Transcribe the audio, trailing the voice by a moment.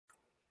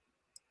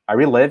Are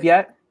we live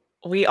yet?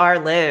 We are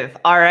live.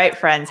 All right,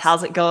 friends.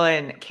 How's it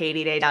going?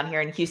 Katie Day down here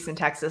in Houston,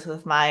 Texas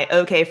with my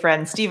okay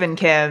friend, Stephen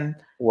Kim,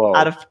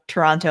 out of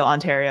Toronto,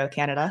 Ontario,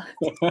 Canada.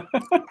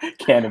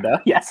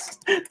 Canada, yes.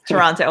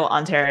 Toronto,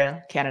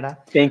 Ontario, Canada.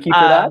 Thank you for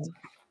that.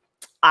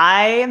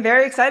 I am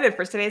very excited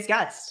for today's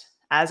guest.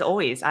 As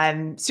always,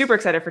 I'm super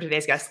excited for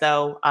today's guest,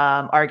 though.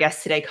 Our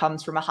guest today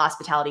comes from a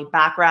hospitality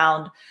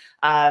background.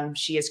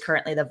 She is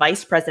currently the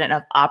Vice President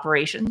of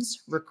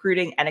Operations,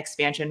 Recruiting and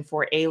Expansion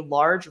for a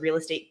large real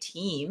estate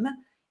team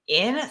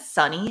in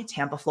sunny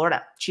Tampa,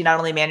 Florida. She not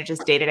only manages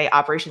day-to-day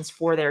operations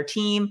for their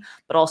team,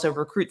 but also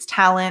recruits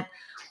talent,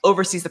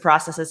 oversees the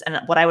processes,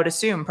 and what I would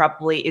assume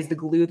probably is the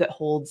glue that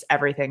holds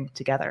everything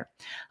together.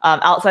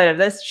 Outside of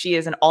this, she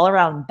is an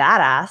all-around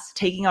badass,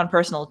 taking on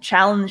personal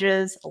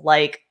challenges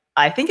like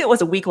I think it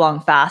was a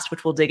week-long fast,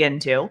 which we'll dig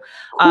into,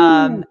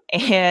 and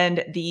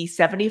the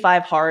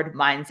 75 Hard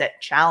Mindset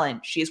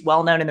Challenge. She is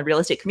well known in the real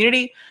estate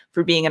community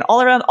for being an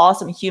all-around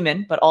awesome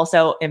human, but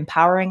also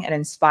empowering and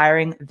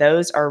inspiring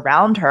those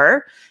around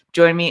her.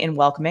 Join me in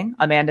welcoming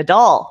Amanda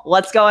Dahl.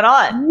 What's going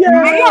on?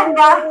 Man,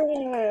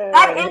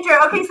 that intro.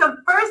 Okay, so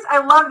first, I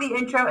love the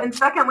intro, and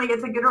secondly,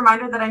 it's a good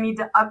reminder that I need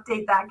to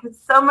update that because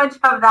so much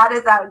of that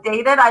is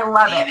outdated. I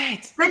love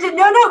it.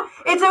 No,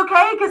 it's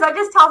okay because that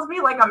just tells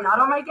me like I'm not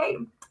on my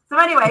game. So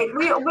anyway,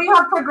 we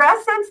have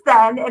progressed since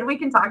then, and we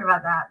can talk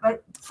about that.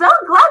 But so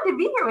glad to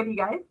be here with you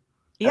guys.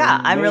 Yeah,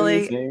 I'm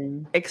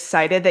really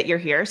excited that you're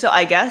here. So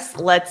I guess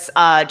let's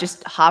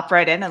just hop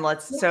right in and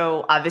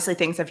so obviously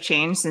things have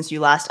changed since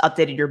you last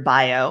updated your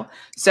bio.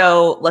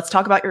 So let's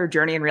talk about your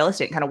journey in real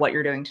estate and kind of what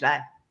you're doing today.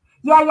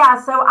 Yeah.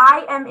 So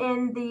I am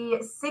in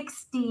the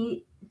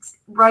 60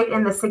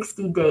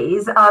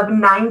 days of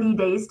 90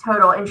 days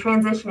total and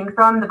transitioning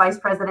from the vice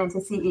president to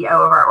CEO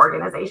of our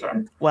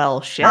organization.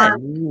 Well, shit. Yeah.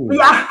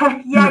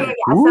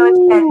 So it's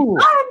been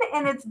fun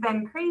and it's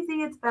been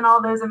crazy. It's been all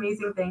those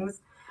amazing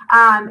things.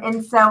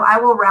 And so I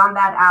will round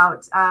that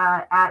out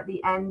at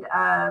the end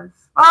of,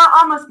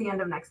 almost the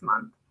end of next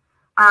month.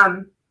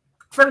 I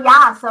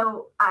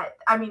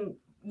mean,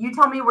 you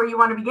tell me where you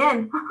want to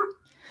begin.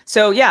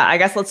 So yeah, I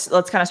guess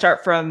let's kind of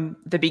start from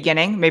the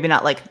beginning, maybe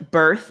not like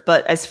birth,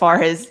 but as far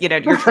as,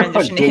 your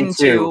transition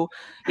into,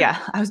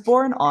 I was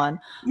born on,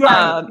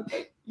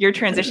 your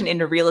transition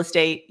into real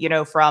estate,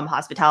 from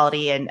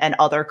hospitality and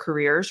other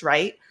careers,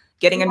 right?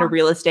 Getting into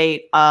real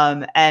estate.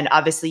 And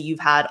obviously you've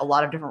had a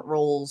lot of different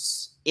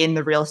roles in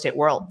the real estate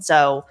world.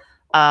 So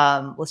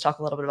let's talk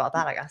a little bit about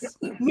that, I guess.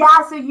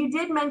 Yeah, so you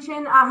did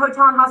mention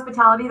hotel and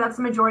hospitality. That's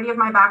the majority of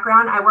my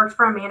background. I worked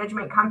for a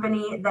management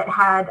company that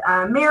had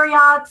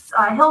Marriott's,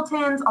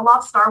 Hilton's, a lot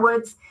of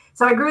Starwoods.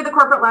 So I grew the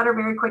corporate ladder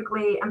very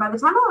quickly. And by the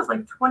time I was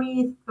like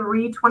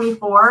 23,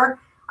 24,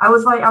 I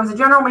was a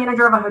general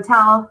manager of a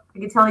hotel. I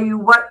could tell you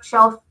what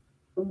shelf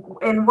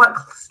in what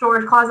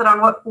storage closet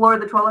on what floor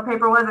the toilet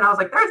paper was. And I was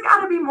like, there's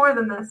got to be more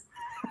than this.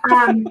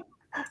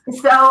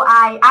 So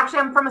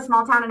I'm from a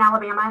small town in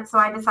Alabama. So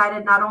I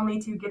decided not only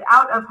to get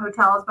out of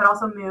hotels, but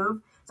also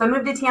move. So I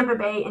moved to Tampa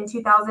Bay in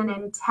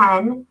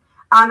 2010.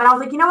 And I was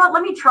like, you know what,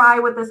 let me try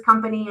with this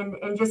company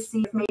and just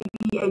see if maybe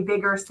a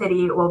bigger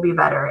city will be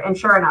better. And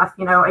sure enough,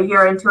 a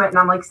year into it and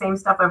I'm like same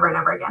stuff over and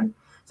over again.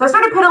 So I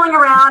started piddling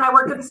around. I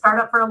worked with a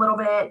startup for a little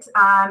bit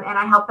and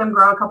I helped them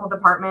grow a couple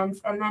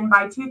departments. And then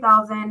by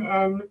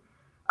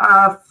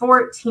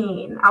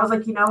 2014, I was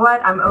like, you know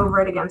what? I'm over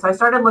it again. So I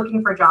started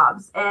looking for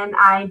jobs and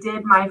I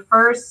did my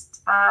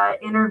first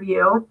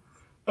interview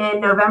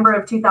in November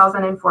of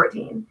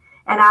 2014.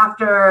 And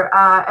after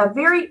a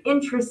very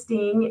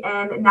interesting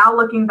and now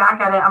looking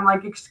back at it, I'm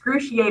like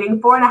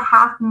excruciating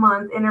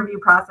 4.5-month interview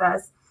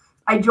process.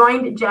 I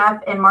joined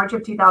Jeff in March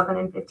of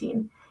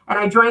 2015 and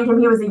I joined him.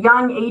 He was a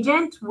young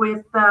agent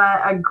with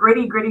a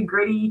gritty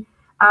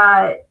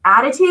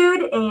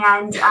attitude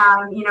and,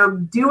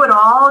 do it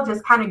all,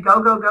 just kind of go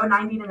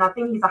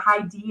 90-0. He's a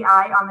high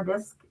DI on the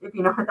disc, if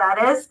you know what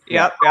that is.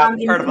 Yep.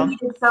 Heard of him. He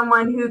needed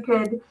someone who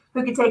could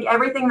take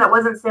everything that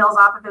wasn't sales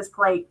off of his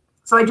plate.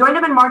 So I joined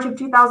him in March of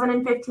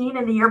 2015,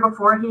 and the year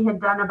before he had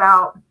done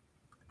about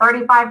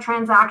 35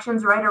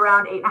 transactions, right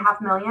around $8.5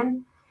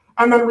 million.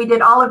 And then we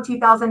did all of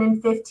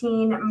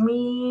 2015.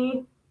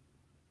 Me,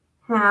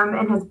 him,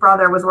 and his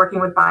brother was working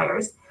with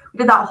buyers. We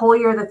did that whole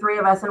year, the three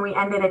of us, and we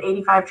ended at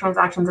 85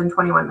 transactions and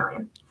 21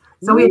 million.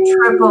 So we had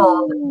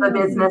tripled the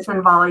business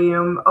in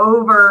volume,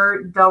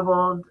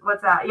 doubled.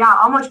 What's that? Yeah,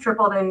 almost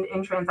tripled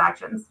in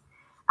transactions.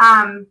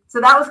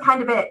 So that was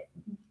kind of it.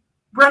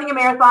 Running a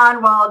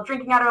marathon while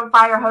drinking out of a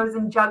fire hose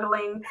and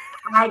juggling.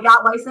 I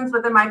got licensed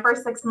within my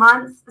first 6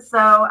 months.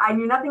 So I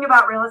knew nothing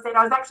about real estate.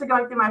 I was actually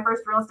going through my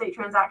first real estate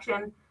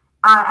transaction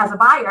as a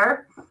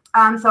buyer.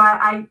 So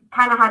I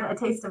kind of had a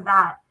taste of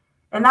that.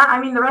 And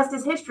that, the rest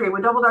is history. We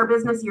doubled our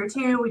business year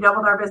 2. We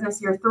doubled our business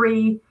year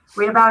 3.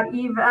 We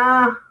kind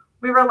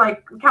of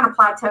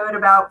plateaued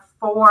about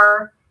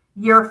 4.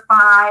 Year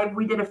 5,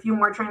 we did a few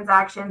more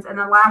transactions. And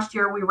then last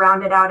year we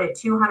rounded out at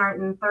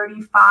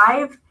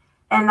 235.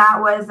 And that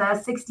was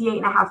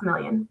 $68.5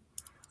 million.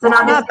 So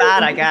now not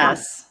bad, I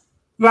guess.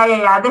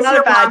 Yeah. This not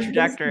year a bad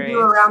trajectory. We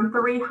do around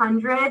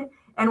 300.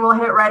 and we'll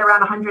hit right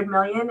around 100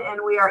 million, and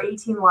we are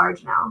 18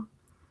 large now.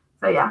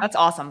 So yeah. That's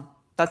awesome.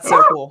 That's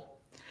so cool.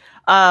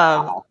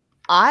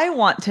 I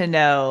want to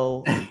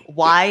know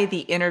why the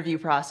interview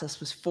process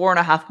was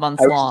 4.5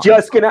 months long. I was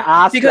just going to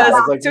ask because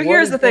that. Like, so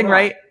here's the thing,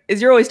 right?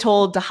 Is you're always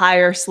told to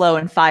hire slow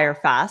and fire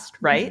fast,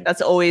 right? Mm-hmm.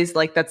 That's always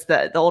like, that's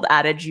the old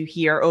adage you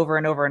hear over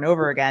and over and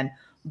over again.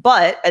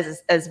 But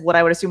as what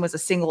I would assume was a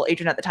single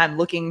agent at the time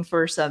looking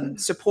for some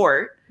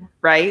support,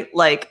 right?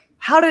 Like,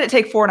 how did it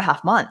take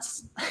 4.5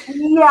 months?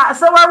 Yeah.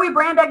 So are we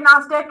brand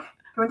agnostic?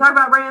 Can we talk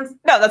about brands?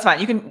 No, that's fine.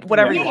 You can,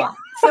 whatever you want.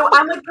 So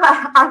I'm with,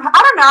 I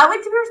don't know. I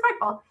like to be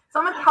respectful. So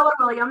I'm with Keller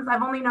Williams.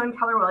 I've only known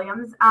Keller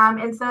Williams.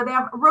 And so they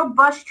have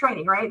robust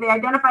training, right? They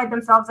identified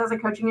themselves as a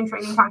coaching and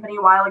training company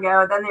a while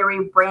ago. Then they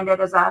rebranded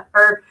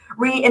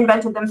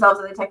reinvented themselves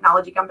as a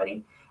technology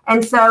company.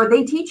 And so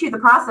they teach you the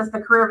process, the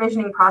career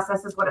visioning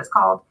process is what it's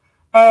called.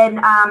 And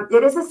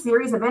it is a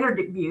series of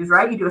interviews,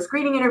 right? You do a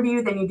screening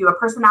interview, then you do a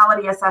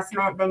personality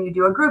assessment, then you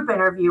do a group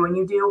interview, and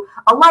you do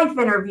a life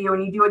interview,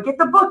 and you do a get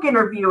the book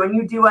interview, and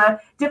you do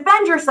a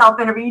defend yourself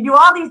interview. You do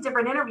all these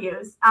different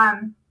interviews.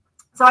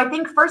 So I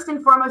think first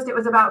and foremost, it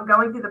was about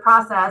going through the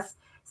process.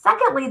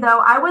 Secondly,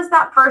 though, I was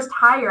that first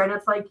hire, and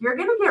it's like, you're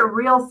going to get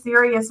real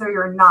serious or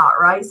you're not,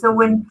 right? So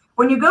when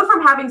you go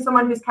from having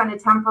someone who's kind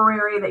of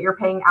temporary that you're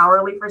paying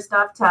hourly for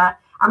stuff to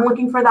I'm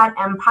looking for that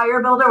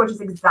empire builder, which is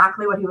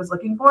exactly what he was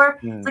looking for.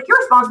 It's like, you're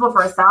responsible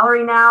for a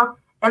salary now.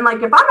 And like,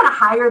 if I'm going to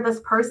hire this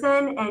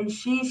person and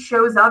she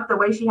shows up the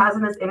way she has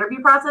in this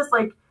interview process,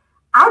 like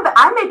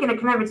I'm making a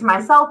commitment to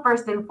myself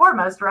first and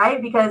foremost, right?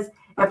 Because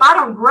if I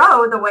don't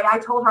grow the way I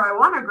told her I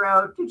want to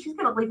grow, dude, she's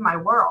going to leave my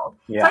world.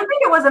 Yeah. So I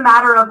think it was a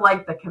matter of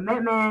like the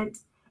commitment.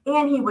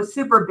 And he was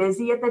super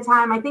busy at the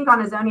time. I think on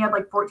his own, he had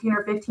like 14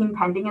 or 15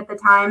 pending at the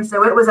time.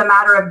 So it was a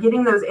matter of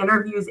getting those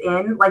interviews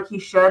in like he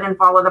should and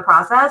follow the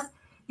process.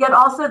 Yet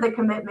also the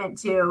commitment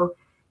to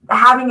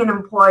having an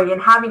employee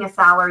and having a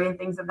salary and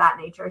things of that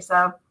nature.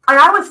 So, and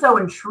I was so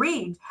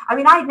intrigued. I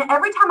mean,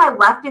 every time I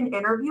left an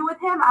interview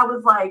with him, I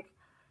was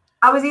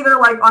either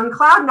like on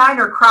cloud 9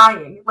 or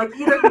crying. Like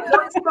either he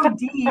goes so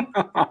deep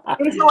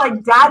into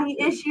like daddy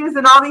issues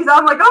and all these.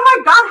 I'm like, oh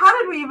my God, how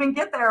did we even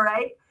get there,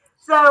 right?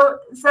 So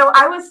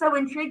I was so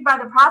intrigued by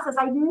the process.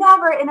 I'd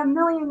never in a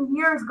million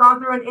years gone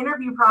through an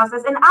interview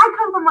process. And I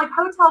come from like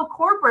hotel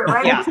corporate,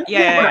 right?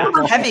 Yeah.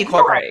 Heavy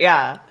corporate,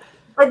 yeah.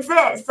 That's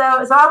it. So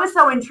I was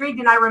so intrigued,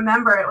 and I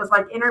remember it was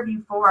like interview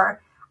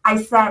 4. I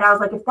was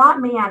like, if that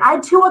man, I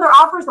had 2 other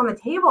offers on the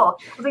table.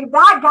 I was like, if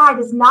that guy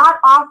does not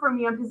offer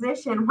me a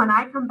position when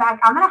I come back,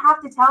 I'm going to have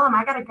to tell him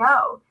I got to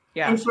go.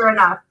 Yeah. And sure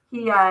enough,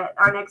 he,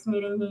 our next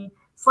meeting, he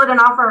slid an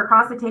offer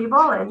across the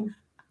table, and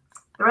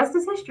the rest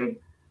is history.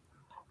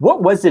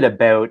 What was it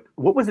about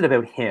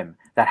him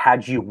that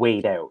had you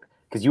wait out?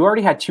 Because you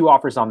already had 2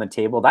 offers on the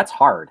table. That's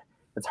hard.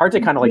 It's hard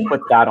to kind of like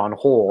put that on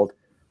hold,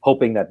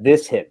 hoping that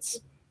this hits.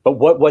 But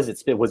what was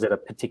it? Was it a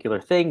particular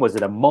thing? Was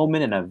it a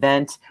moment, an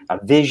event, a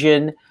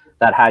vision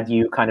that had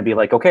you kind of be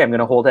like, okay, I'm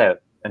going to hold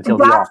out until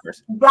the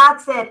offers?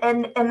 That's it.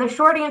 And the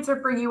short answer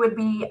for you would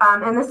be,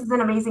 and this is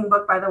an amazing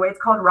book, by the way, it's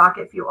called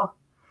Rocket Fuel.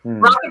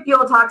 Rocket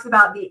Fuel talks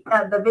about the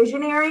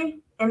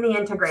visionary and the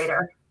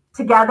integrator.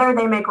 Together,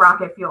 they make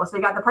rocket fuel. So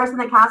you got the person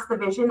that casts the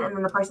vision and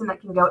then the person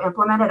that can go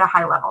implement at a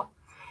high level.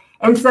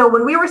 And so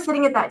when we were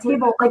sitting at that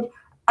table, like,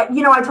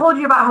 you know, I told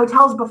you about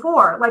hotels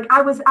before, like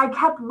I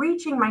kept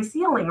reaching my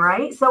ceiling,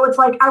 right? So it's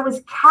like I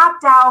was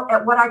capped out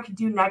at what I could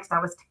do next.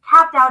 I was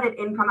capped out at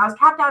income. I was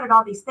capped out at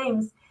all these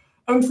things.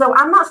 And so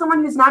I'm not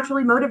someone who's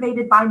naturally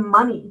motivated by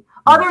money,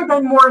 other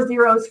than more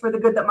zeros for the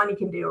good that money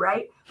can do,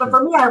 right? But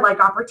for me, I like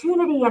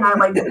opportunity, and I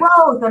like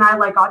growth, and I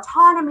like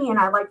autonomy, and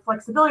I like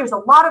flexibility. There's a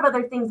lot of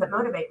other things that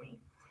motivate me.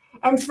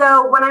 And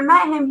so when I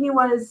met him, he's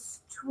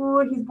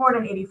born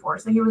in 84.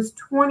 So he was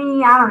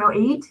 29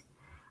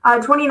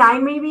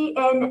 maybe.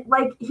 And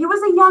like, he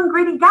was a young,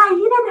 gritty guy.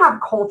 He didn't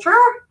have culture.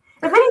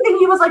 If anything,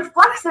 he was like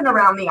flexing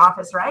around the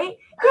office, right?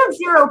 He had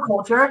zero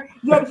culture,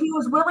 yet he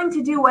was willing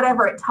to do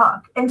whatever it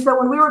took. And so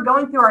when we were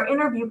going through our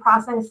interview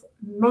process,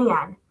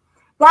 man,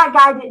 that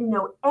guy didn't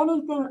know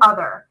anything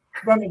other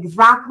than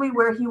exactly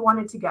where he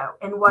wanted to go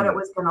and what it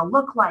was going to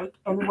look like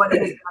and what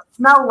it was going to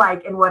smell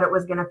like and what it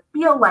was going to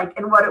feel like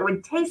and what it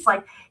would taste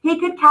like. He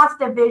could cast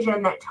a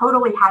vision that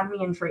totally had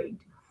me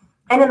intrigued.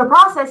 And in the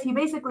process, he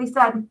basically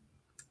said,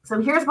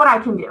 so here's what I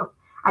can do.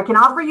 I can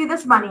offer you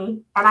this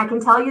money, and I can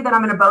tell you that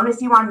I'm going to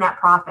bonus you on net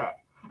profit.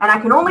 And I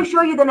can only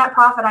show you the net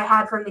profit I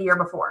had from the year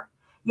before.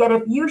 Yet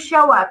if you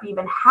show up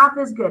even half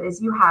as good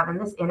as you have in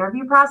this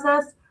interview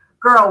process,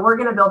 girl, we're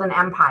going to build an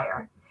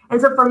empire. And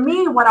so for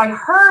me, what I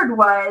heard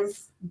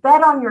was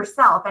bet on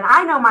yourself. And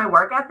I know my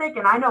work ethic,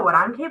 and I know what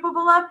I'm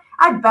capable of.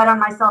 I bet on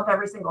myself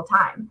every single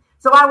time.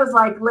 So I was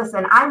like,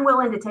 listen, I'm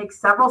willing to take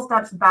several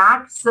steps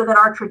back so that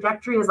our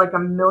trajectory is like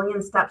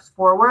 1,000,000 steps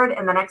forward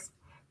in the next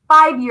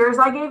 5 years.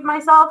 I gave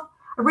myself.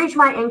 I reached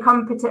my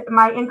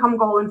income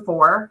goal in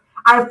 4.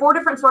 I have 4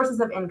 different sources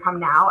of income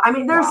now. I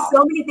mean, there's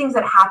so many things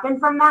that happened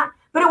from that,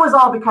 but it was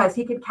all because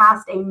he could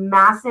cast a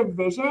massive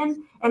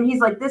vision. And he's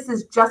like, this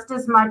is just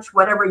as much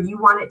whatever you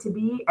want it to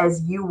be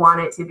as you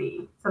want it to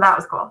be. So that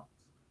was cool.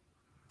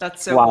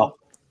 That's so wow. cool.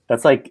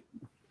 That's like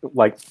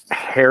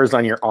hairs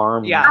on your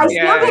arm. Yeah. I still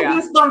get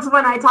goosebumps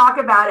when I talk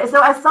about it.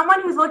 So as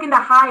someone who's looking to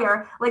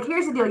hire, like,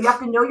 here's the deal. You have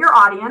to know your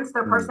audience,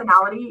 their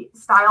personality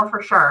style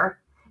for sure.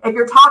 If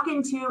you're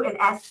talking to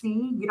an SC,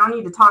 you don't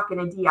need to talk in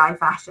a DI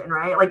fashion,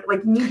 right? Like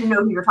you need to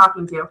know who you're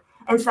talking to.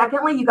 And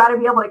secondly, you got to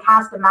be able to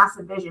cast a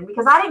massive vision,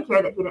 because I didn't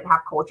care that he didn't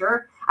have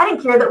culture. I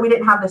didn't care that we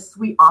didn't have the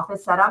sweet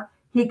office setup.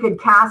 He could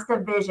cast a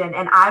vision,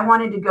 and I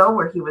wanted to go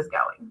where he was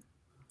going.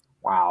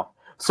 Wow.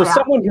 So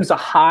someone who's a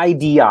high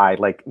DI,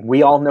 like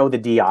we all know the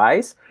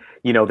DIs,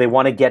 you know, they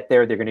want to get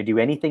there. They're going to do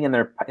anything in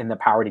the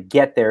power to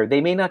get there. They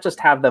may not just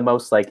have the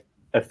most like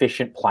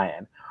efficient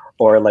plan,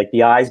 or like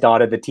the I's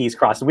dotted, the T's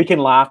crossed. And we can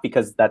laugh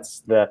because that's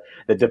the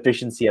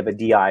deficiency of a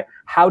DI.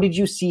 How did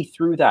you see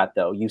through that,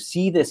 though? You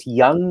see this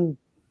young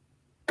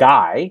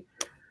guy,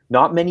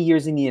 not many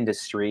years in the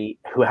industry,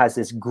 who has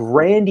this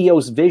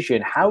grandiose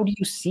vision. How do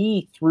you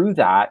see through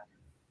that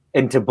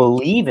and to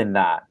believe in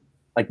that,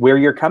 like where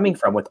you're coming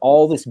from with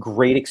all this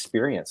great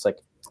experience? Like,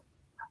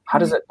 how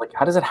does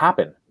it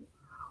happen?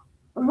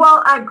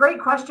 Well, great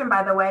question,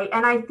 by the way.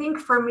 And I think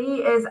for me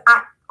is,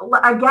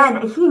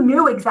 again, he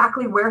knew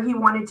exactly where he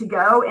wanted to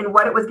go and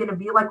what it was going to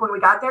be like when we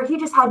got there. He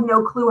just had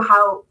no clue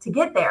how to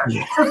get there.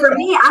 Yeah. So for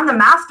me, I'm the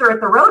master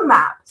at the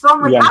roadmap. So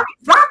I'm like, that's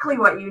exactly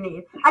what you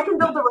need. I can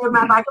build the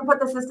roadmap. I can put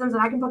the systems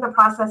and I can put the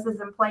processes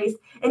in place.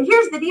 And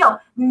here's the deal.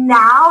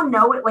 Now,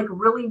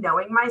 really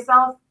knowing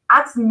myself,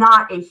 that's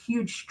not a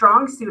huge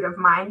strong suit of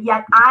mine.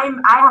 Yet I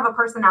have a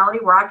personality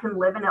where I can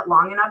live in it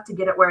long enough to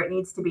get it where it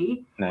needs to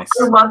be. Nice.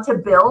 I love to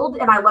build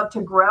and I love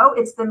to grow.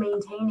 It's the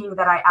maintaining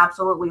that I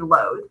absolutely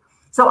loathe.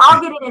 So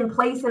I'll get it in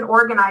place and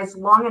organized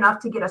long enough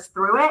to get us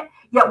through it.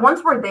 Yet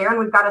once we're there and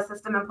we've got a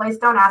system in place,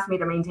 don't ask me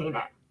to maintain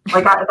it.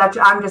 Like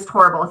I'm just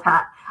horrible at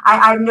that.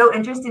 I have no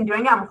interest in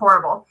doing it. I'm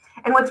horrible.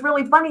 And what's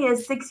really funny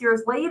is 6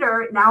 years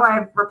later, now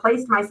I've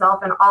replaced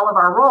myself in all of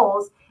our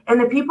roles. And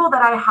the people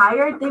that I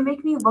hired, they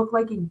make me look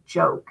like a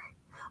joke.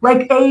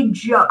 Like a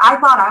joke. I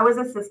thought I was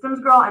a systems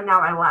girl, and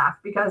now I laugh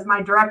because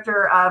my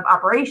director of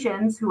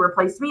operations, who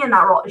replaced me in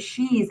that role,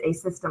 she's a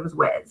systems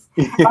whiz.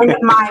 And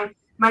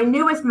my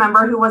newest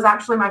member, who was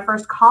actually my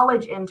first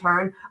college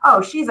intern,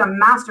 she's a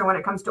master when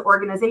it comes to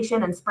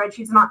organization and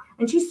spreadsheets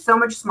and she's so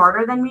much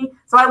smarter than me.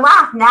 So I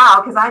laugh now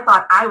because I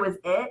thought I was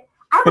it.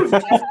 I was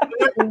just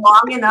it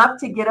long enough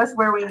to get us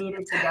where we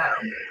needed to go,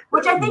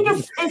 which I think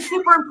is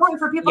super important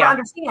for people to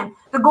understand.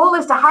 The goal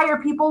is to hire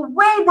people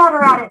way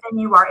better at it than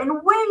you are and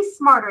way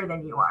smarter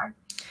than you are.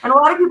 And a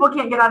lot of people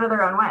can't get out of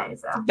their own way.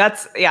 So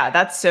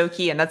that's so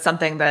key. And that's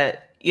something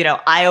that, you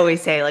know, I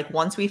always say, like,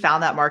 once we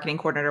found that marketing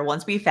coordinator,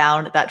 once we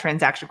found that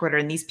transaction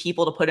coordinator and these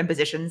people to put in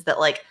positions that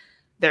like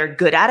they're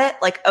good at it,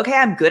 like, okay,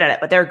 I'm good at it,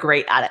 but they're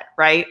great at it.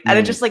 Right. And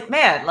it's just like,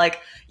 man,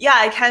 like, yeah,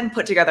 I can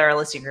put together a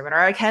listing agreement or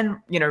I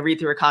can, you know, read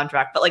through a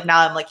contract, but like now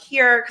I'm like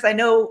here because I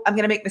know I'm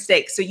going to make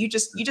mistakes. So you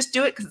just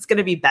do it because it's going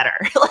to be better.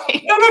 Like,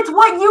 and it's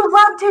what you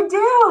love to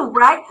do,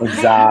 right?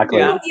 Exactly.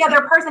 The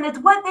other person, it's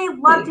what they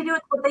love to do.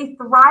 It's what they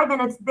thrive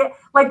in. It's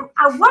like,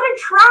 what a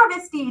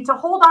travesty to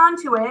hold on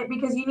to it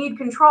because you need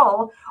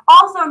control.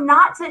 Also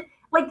not to,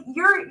 like,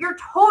 you're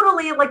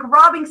totally like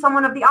robbing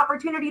someone of the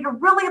opportunity to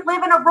really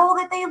live in a role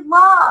that they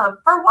love.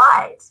 For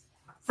what?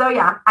 So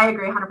yeah, I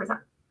agree 100%.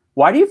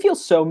 Why do you feel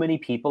so many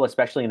people,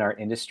 especially in our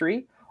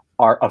industry,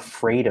 are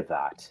afraid of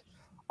that?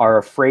 Are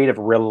afraid of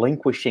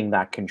relinquishing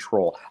that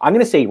control? I'm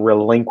going to say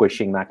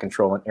relinquishing that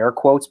control in air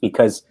quotes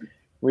because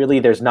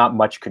really there's not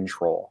much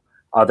control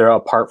other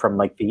apart from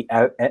like the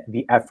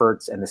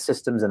efforts and the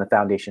systems and the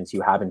foundations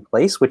you have in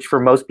place, which for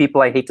most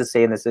people, I hate to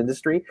say in this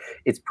industry,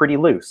 it's pretty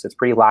loose. It's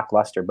pretty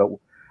lackluster. But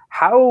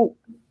how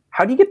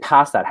do you get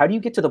past that? How do you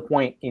get to the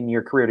point in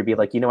your career to be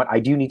like, you know what, I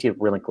do need to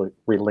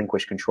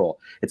relinquish control?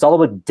 It's all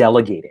about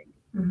delegating.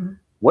 Mm-hmm.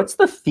 What's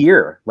the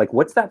fear? Like,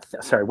 what's that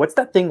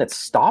thing that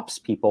stops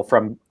people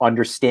from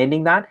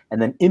understanding that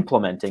and then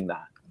implementing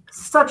that?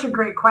 Such a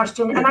great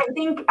question. And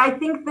I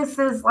think this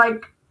is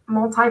like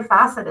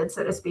multifaceted,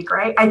 so to speak,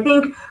 right? I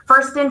think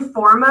first and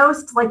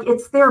foremost, like,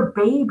 it's their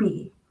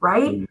baby,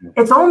 right? Mm-hmm.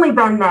 It's only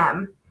been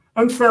them.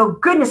 And so,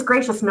 goodness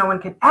gracious, no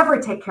one can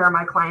ever take care of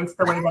my clients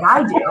the way that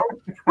I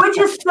do, which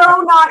is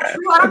so not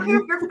true. I don't care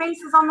if your face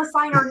is on the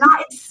sign or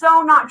not. It's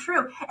so not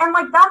true. And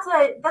like, that's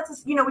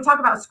a, you know, we talk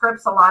about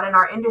scripts a lot in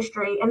our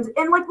industry and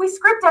like we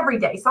script every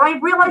day. So I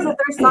realize that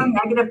there's some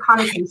negative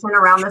connotation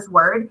around this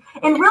word.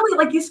 And really,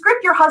 like, you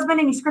script your husband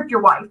and you script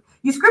your wife,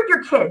 you script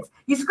your kids,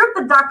 you script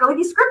the doctor, like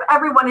you script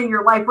everyone in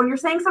your life when you're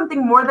saying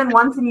something more than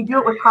once and you do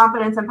it with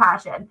confidence and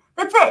passion.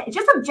 That's it. It's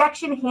just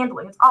objection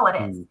handling. It's all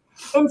it is.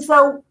 And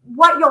so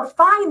what you'll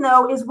find,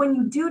 though, is when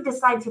you do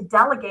decide to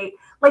delegate,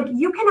 like,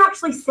 you can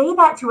actually say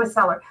that to a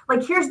seller.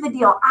 Like, here's the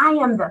deal. I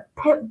am the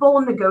pit bull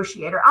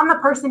negotiator. I'm the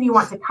person you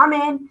want to come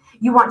in.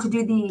 You want to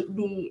do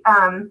the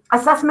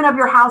assessment of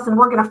your house, and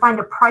we're going to find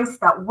a price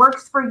that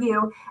works for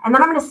you. And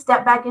then I'm going to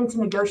step back in to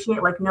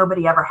negotiate like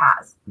nobody ever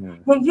has.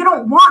 You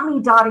don't want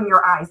me dotting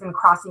your I's and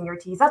crossing your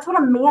T's. That's what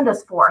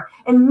Amanda's for.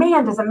 And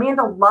man, does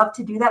Amanda love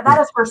to do that. That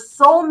is her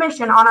sole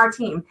mission on our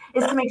team,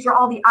 is to make sure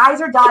all the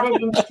I's are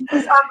dotted and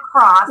T's are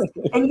crossed,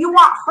 and you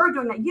want her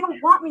doing that. You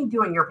don't want me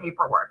doing your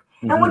paperwork.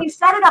 And when you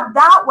set it up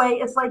that way,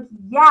 it's like,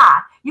 yeah,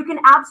 you can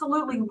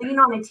absolutely lean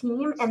on a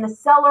team, and the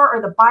seller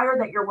or the buyer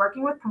that you're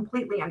working with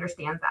completely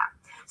understands that.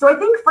 So I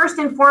think first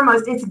and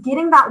foremost, it's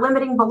getting that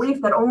limiting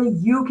belief that only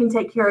you can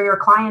take care of your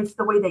clients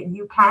the way that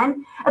you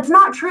can. It's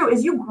not true.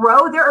 As you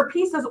grow, there are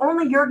pieces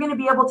only you're going to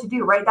be able to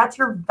do, right? That's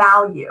your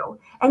value.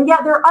 And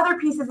yet there are other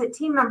pieces that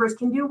team members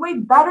can do way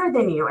better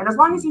than you. And as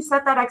long as you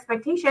set that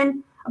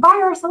expectation, a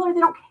buyer or a seller,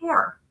 they don't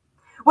care.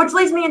 Which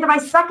leads me into my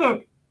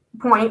second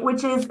point,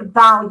 which is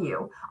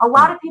value. A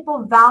lot of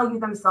people value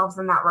themselves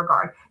in that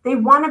regard. They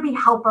want to be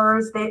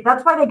helpers.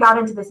 That's why they got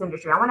into this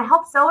industry. I want to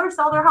help sellers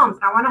sell their homes.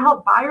 And I want to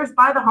help buyers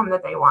buy the home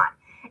that they want.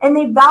 And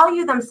they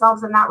value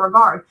themselves in that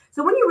regard.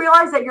 So when you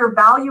realize that your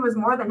value is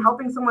more than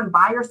helping someone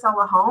buy or sell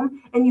a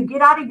home, and you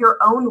get out of your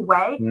own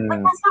way,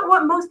 like that's not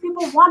what most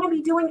people want to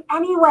be doing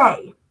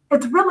anyway.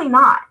 It's really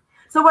not.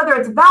 So whether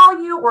it's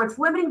value or it's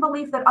limiting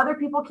belief that other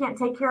people can't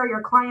take care of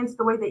your clients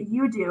the way that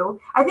you do,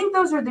 I think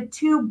those are the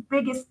two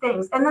biggest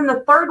things. And then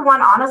the third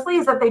one, honestly,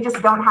 is that they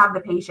just don't have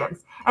the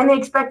patience and they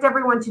expect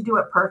everyone to do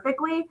it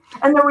perfectly.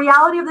 And the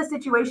reality of the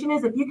situation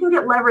is if you can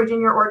get leverage in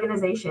your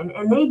organization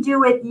and they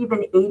do it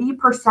even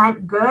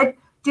 80% good,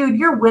 dude,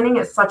 you're winning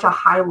at such a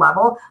high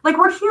level. Like,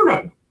 we're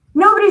human.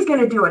 Nobody's going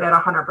to do it at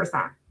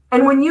 100%.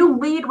 And when you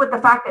lead with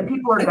the fact that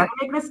people are going to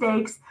make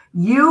mistakes,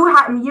 you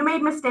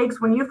made mistakes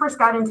when you first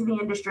got into the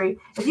industry.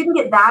 If you can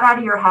get that out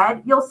of your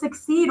head, you'll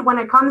succeed when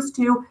it comes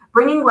to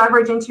bringing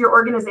leverage into your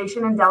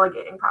organization and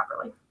delegating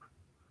properly.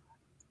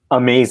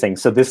 Amazing.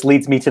 So this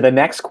leads me to the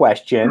next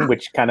question,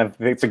 which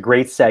it's a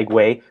great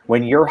segue.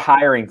 When you're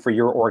hiring for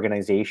your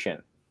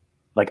organization,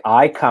 like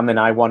I come and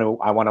I want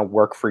to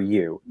work for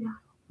you. Yeah.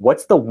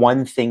 What's the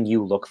one thing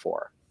you look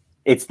for?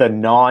 It's the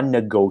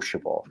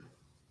non-negotiable.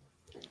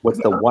 What's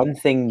the one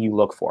thing you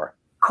look for?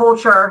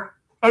 Culture.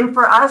 And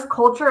for us,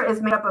 culture is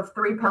made up of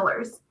 3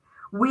 pillars.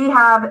 We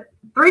have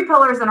 3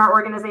 pillars in our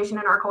organization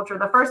and our culture.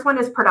 The first one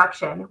is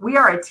production. We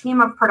are a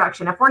team of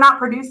production. If we're not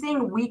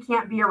producing, we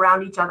can't be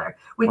around each other.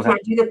 We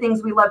can't do the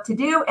things we love to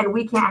do, and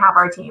we can't have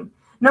our team.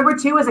 Number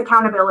 2 is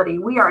accountability.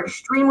 We are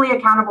extremely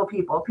accountable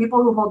people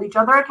who hold each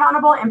other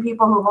accountable and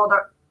people who hold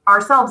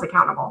ourselves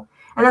accountable.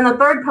 And then the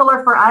third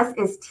pillar for us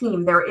is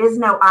team. There is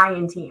no I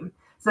in team.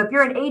 So if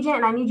you're an agent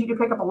and I need you to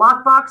pick up a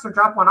lockbox or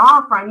drop one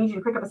off, or I need you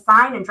to pick up a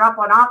sign and drop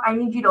one off, I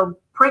need you to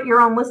print your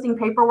own listing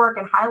paperwork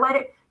and highlight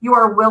it, you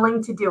are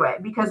willing to do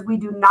it because we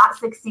do not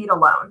succeed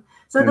alone.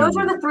 So those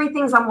are the 3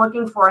 things I'm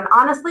looking for. And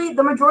honestly,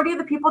 the majority of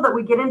the people that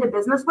we get into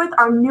business with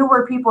are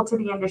newer people to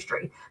the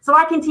industry. So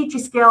I can teach you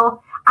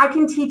skill. I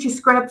can teach you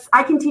scripts.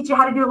 I can teach you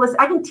how to do a list.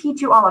 I can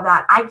teach you all of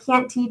that. I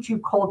can't teach you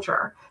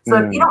culture. So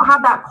if you don't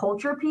have that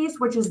culture piece,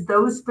 which is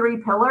those 3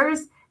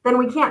 pillars, then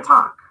we can't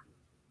talk.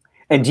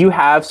 And do you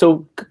have,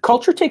 so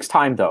culture takes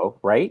time though,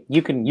 right?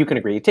 You can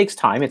agree. It takes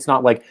time. It's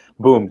not like,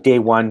 boom, day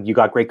one, you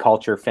got great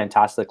culture,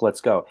 fantastic, let's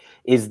go.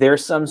 Is there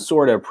some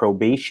sort of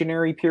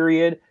probationary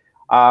period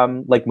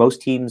like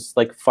most teams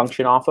like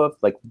function off of,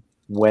 like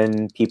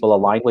when people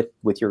align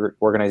with your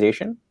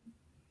organization?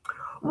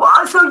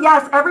 Well, so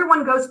yes,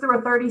 everyone goes through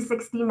a 30,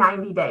 60,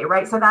 90 day,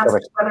 right? So that's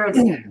whether it's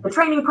the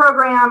training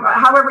program, or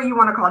however you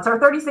want to call it. So our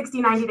 30, 60,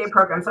 90 day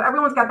program. So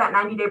everyone's got that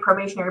 90-day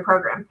probationary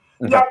program.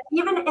 Yet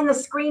even in the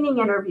screening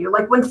interview,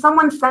 like when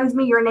someone sends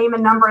me your name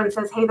and number and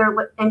says, hey,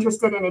 they're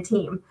interested in a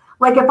team.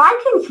 Like if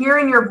I can hear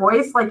in your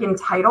voice, like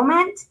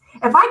entitlement,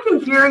 if I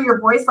can hear in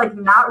your voice, like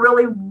not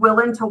really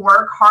willing to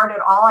work hard at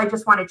all, I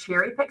just want to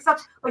cherry pick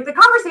stuff, like the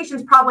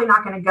conversation's probably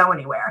not going to go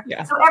anywhere.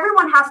 Yeah. So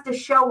everyone has to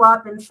show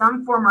up in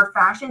some form or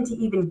fashion to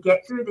even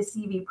get through the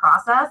CV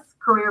process,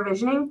 career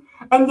visioning.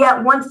 And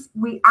yet once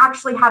we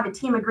actually have a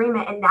team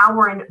agreement and now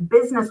we're in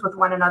business with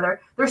one another,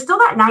 there's still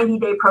that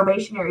 90-day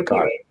probationary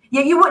period.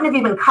 Yeah, you wouldn't have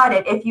even cut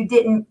it if you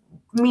didn't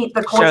meet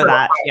the culture. Show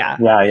that,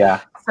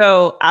 yeah.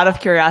 So out of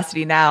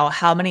curiosity now,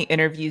 how many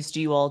interviews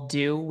do you all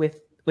do with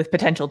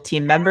potential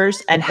team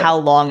members, and how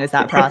long is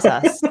that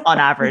process on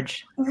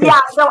average? Yeah,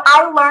 so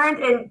I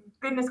learned, and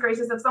goodness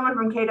gracious, if someone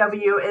from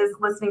KW is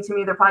listening to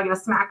me, they're probably going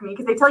to smack me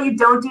because they tell you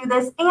don't do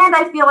this, and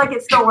I feel like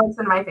it still works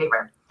in my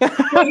favor.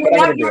 So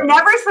you're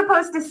never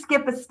supposed to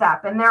skip a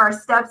step, and there are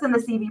steps in the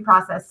CV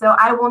process. So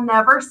I will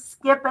never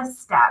skip a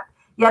step,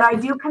 yet I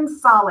do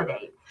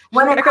consolidate.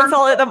 When I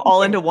consolidate them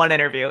all into one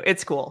interview.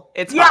 It's cool.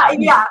 It's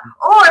fun. Yeah,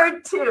 or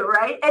 2,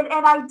 right? And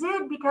I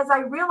did because I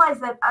realized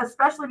that,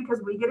 especially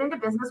because we get into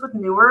business with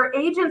newer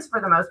agents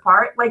for the most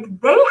part, like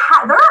they're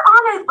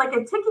on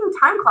a ticking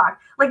time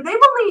clock. Like they've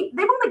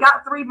only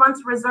got 3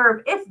 months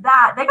reserve, if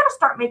that. They got to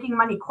start making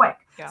money quick.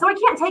 Yeah. So I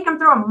can't take them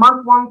through a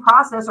month-long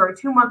process or a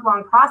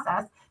 2-month-long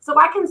process. So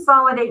I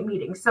consolidate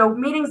meetings. So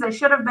meetings that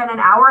should have been an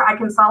hour, I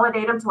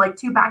consolidate them to like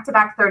 2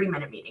 back-to-back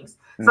 30-minute meetings.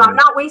 So I'm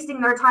not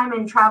wasting their time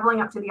in traveling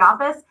up to the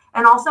office.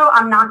 And also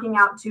I'm knocking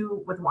out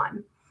 2 with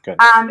 1. Good.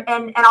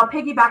 And I'll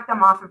piggyback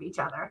them off of each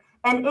other.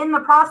 And in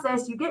the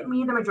process, you get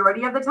me the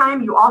majority of the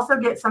time. You also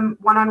get some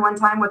one-on-one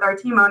time with our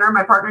team owner,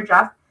 my partner,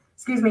 Jeff,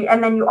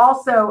 and then you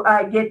also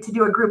get to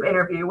do a group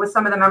interview with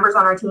some of the members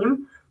on our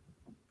team.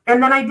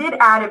 And then I did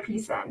add a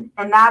piece in,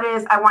 and that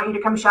is I want you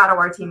to come shadow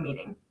our team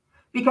meeting.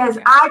 because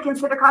I can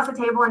sit across the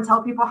table and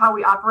tell people how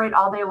we operate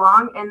all day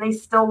long and they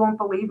still won't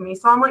believe me.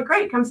 So I'm like,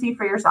 great, come see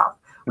for yourself.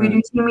 We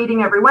do team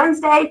meeting every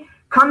Wednesday.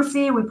 Come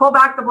see, we pull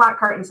back the black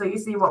curtain so you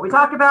see what we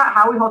talk about,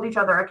 how we hold each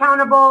other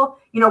accountable,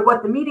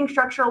 what the meeting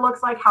structure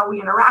looks like, how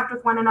we interact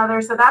with one another.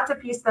 So that's a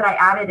piece that I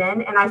added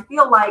in. And I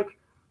feel like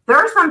there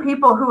are some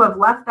people who have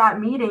left that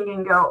meeting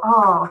and go,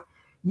 oh,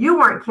 you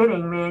weren't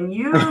kidding, man.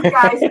 You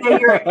guys say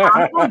you're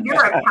accountable,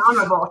 you're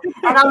accountable.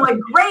 And I'm like,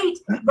 great,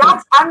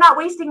 I'm not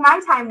wasting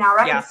my time now,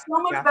 right? It's so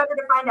much better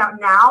to find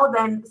out now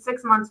than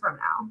 6 months from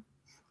now.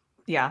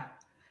 Yeah.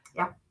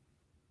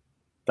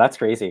 That's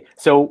crazy.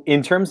 So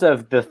in terms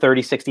of the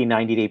 30, 60,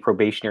 90-day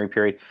probationary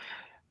period,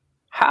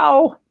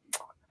 how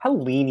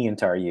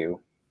lenient are you?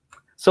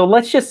 So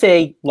let's just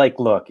say, like,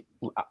 look,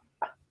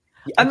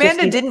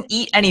 Amanda didn't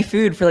eat any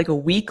food for like a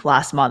week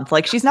last month.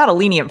 Like, she's not a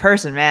lenient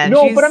person, man.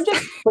 No, but I'm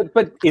just,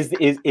 but is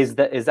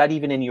that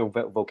even in your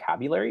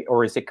vocabulary,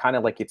 or is it kind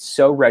of like it's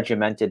so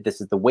regimented? This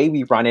is the way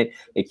we run it.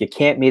 If you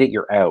can't meet it,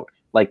 you're out.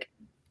 Like,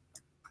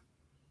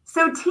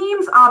 so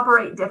teams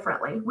operate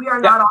differently. We are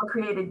not all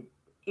created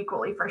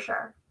equally, for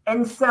sure.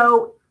 And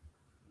so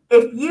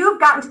if you've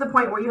gotten to the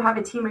point where you have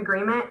a team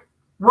agreement,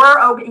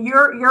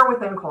 you're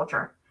within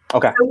culture.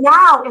 Okay. So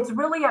now it's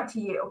really up to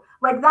you.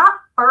 Like that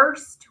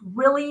first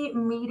really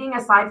meeting,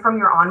 aside from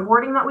your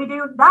onboarding that we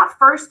do, that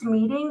first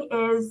meeting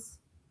is,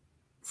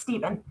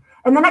 Stephen,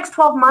 in the next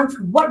 12 months,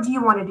 what do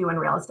you want to do in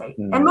real estate?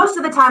 And most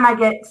of the time I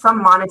get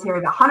some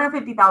monetary,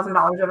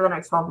 $150,000 over the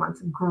next 12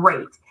 months.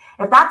 Great.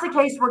 If that's the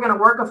case, we're going to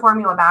work a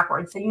formula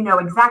backwards. So you know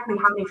exactly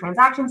how many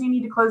transactions you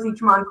need to close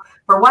each month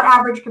for what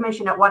average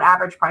commission at what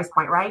average price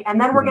point, right? And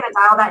then we're going to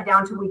dial that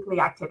down to weekly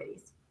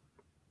activities.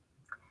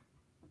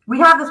 We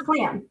have this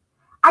plan.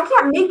 I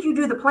can't make you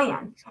do the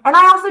plan. And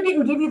I also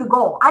didn't give you the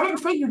goal. I didn't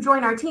say you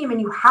join our team and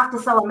you have to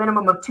sell a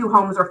minimum of 2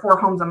 homes or 4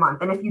 homes a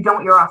month. And if you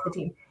don't, you're off the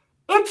team.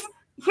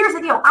 Here's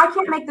the deal. I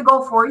can't make the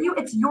goal for you.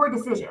 It's your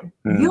decision.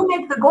 You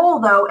make the goal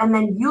though, and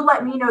then you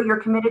let me know you're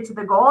committed to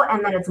the goal.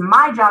 And then it's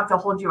my job to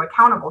hold you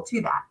accountable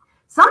to that.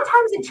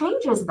 Sometimes it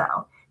changes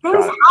though.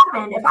 Things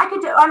happen.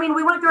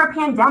 We went through a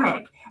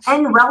pandemic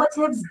and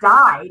relatives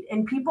died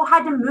and people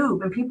had to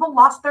move and people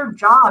lost their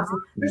jobs.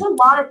 And there's a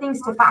lot of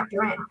things to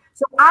factor in.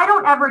 So I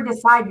don't ever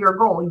decide your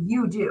goal.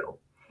 You do.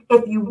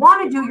 If you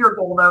want to do your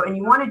goal though, and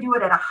you want to do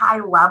it at a high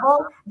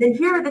level, then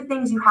here are the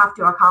things you have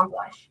to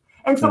accomplish.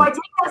 And so I take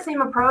that same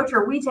approach,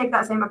 or we take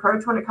that same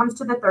approach when it comes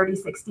to the 30,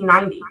 60,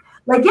 90.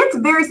 Like, it's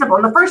very simple.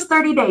 In the first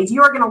 30 days,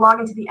 you are going to log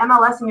into the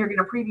MLS and you're going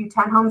to preview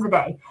 10 homes a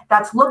day.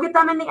 That's look at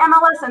them in the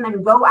MLS and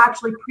then go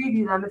actually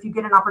preview them if you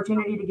get an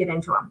opportunity to get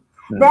into them.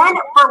 Then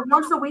for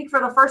once a week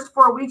for the first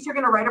 4 weeks, you're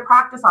going to write a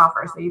practice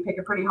offer. So you pick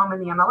a pretty home in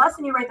the MLS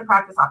and you write the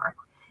practice offer.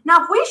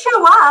 Now, if we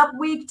show up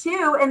week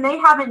 2 and they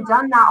haven't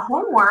done that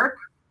homework,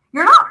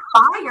 you're not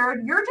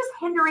fired. You're just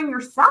hindering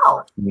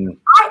yourself.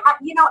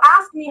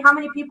 Ask me how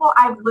many people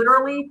I've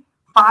literally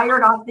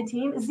fired off the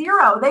team.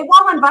 0. They've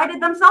all invited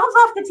themselves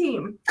off the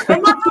team.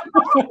 And that's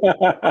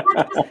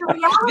just the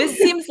reality. This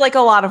seems like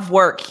a lot of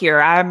work here.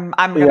 I'm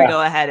going to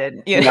go ahead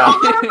and,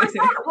 100%.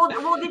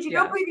 Well, did you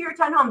go preview your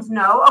 10 homes?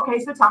 No. Okay.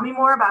 So tell me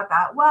more about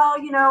that. Well,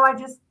 I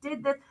just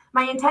did this.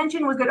 My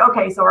intention was good.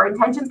 Okay. So our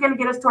intention is going to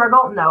get us to our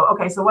goal. No.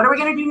 Okay. So what are we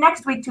going to do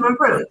next week to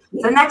improve?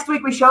 So next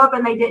week we show up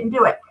and they didn't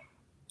do it.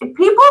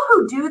 People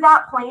who do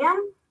that plan,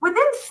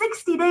 within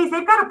 60 days,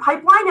 they've got a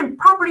pipeline and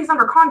properties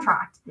under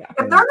contract. If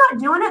they're not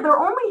doing it, they're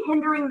only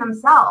hindering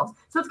themselves.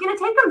 So it's going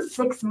to take them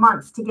 6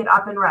 months to get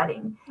up and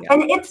running.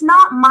 And it's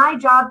not my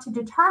job to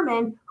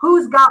determine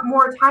who's got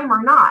more time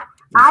or not.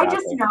 I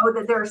just know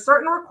that there are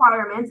certain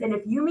requirements. And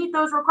if you meet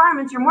those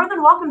requirements, you're more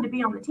than welcome to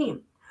be on the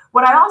team.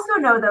 What I also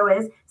know, though,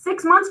 is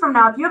 6 months from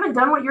now, if you haven't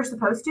done what you're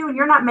supposed to and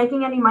you're not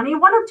making any money,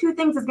 one of 2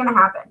 things is going to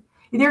happen.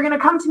 Either you're going to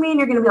come to me and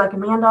you're going to be like,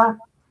 Amanda,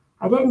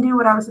 I didn't do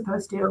what I was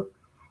supposed to,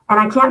 and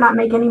I can't not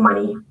make any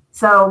money,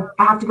 so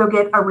I have to go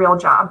get a real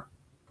job.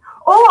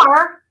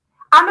 Or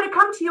I'm going to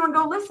come to you and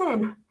go,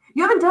 listen,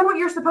 you haven't done what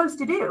you're supposed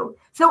to do.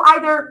 So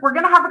either we're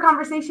going to have a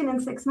conversation in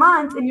 6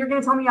 months and you're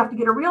going to tell me you have to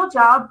get a real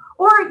job,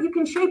 or you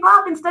can shape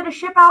up instead of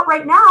ship out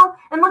right now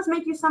and let's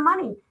make you some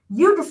money.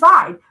 You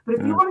decide. But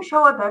if you want to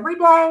show up every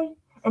day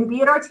and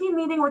be at our team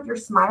meeting with your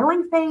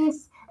smiling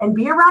face and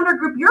be around our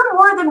group, you're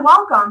more than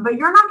welcome, but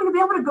you're not going to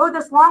be able to go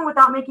this long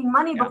without making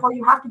money before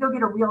you have to go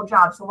get a real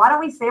job. So why don't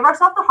we save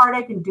ourselves the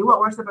heartache and do what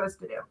we're supposed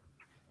to do?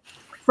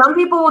 Some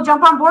people will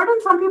jump on board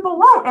and some people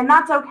won't, and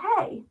that's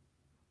okay.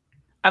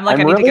 I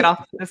need to get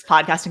off this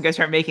podcast and go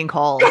start making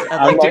calls.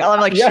 I'm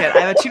like, shit, I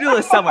have a to-do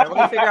list somewhere. Let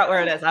me figure out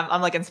where it is.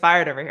 I'm like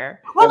inspired over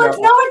here. Well, it's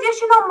no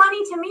additional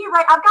money to me,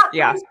 right? I've got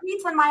 3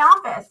 suites in my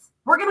office.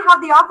 We're going to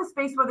have the office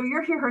space whether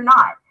you're here or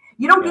not.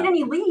 You don't get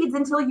any leads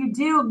until you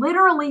do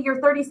literally your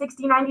 30,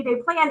 60,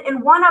 90-day plan. In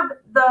one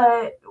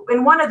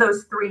of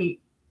those 3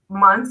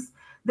 months,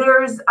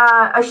 there's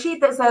a sheet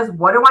that says,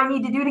 what do I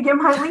need to do to get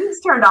my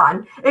leads turned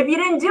on? If you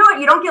didn't do it,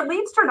 you don't get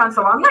leads turned on.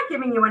 So I'm not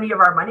giving you any of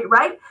our money,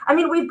 right? I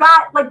mean,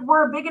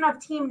 we're a big enough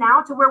team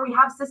now to where we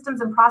have systems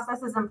and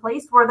processes in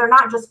place where they're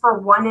not just for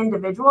one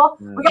individual.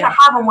 We got to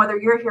have them whether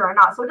you're here or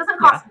not. So it doesn't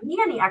cost me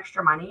any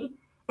extra money.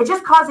 It's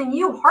just causing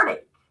you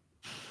heartache.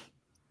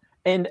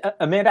 And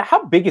Amanda,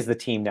 how big is the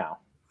team now?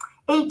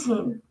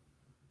 18.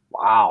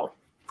 Wow.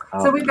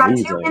 So we've got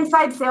 2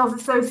 inside sales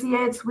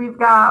associates. We've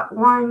got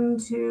 1,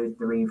 2,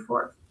 3,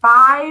 4,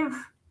 5.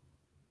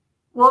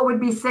 Well, it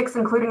would be 6,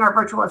 including our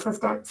virtual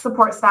assistant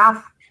support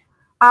staff.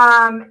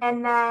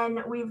 And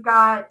then we've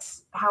got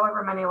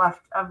however many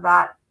left of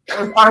that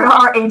are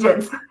our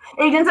agents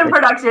in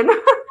production.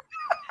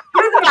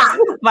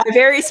 My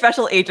very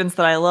special agents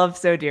that I love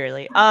so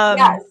dearly.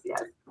 Yes.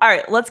 All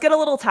right, let's get a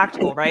little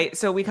tactical, right?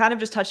 So we kind of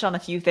just touched on a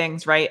few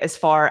things, right? As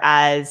far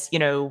as,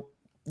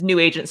 new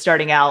agents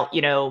starting out,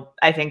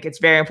 I think it's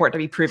very important to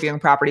be previewing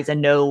properties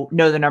and know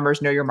the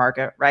numbers, know your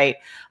market, right?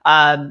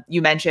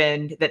 You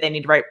mentioned that they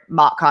need to write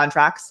mock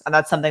contracts, and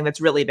that's something that's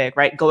really big,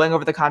 right? Going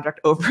over the contract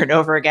over and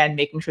over again,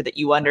 making sure that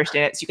you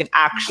understand it so you can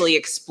actually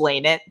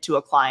explain it to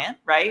a client,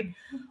 right?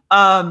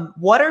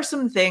 What are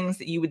some things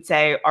that you would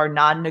say are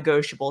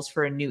non-negotiables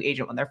for a new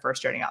agent when they're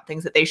first starting out?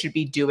 Things that they should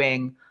be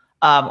doing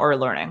or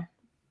learning?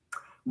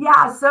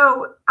 Yeah,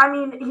 so,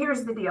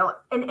 here's the deal.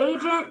 An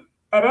agent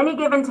at any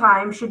given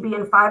time should be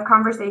in 5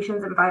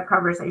 conversations and 5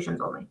 conversations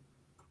only.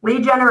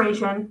 Lead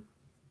generation,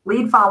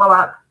 lead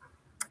follow-up,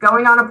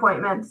 going on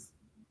appointments,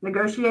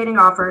 negotiating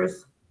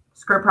offers,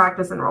 script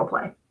practice, and role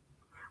play.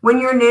 When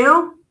you're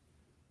new,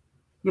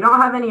 you don't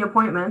have any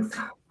appointments,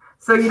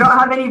 so you don't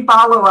have any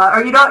follow-up,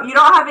 or you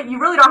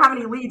really don't have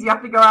any leads. You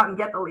have to go out and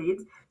get the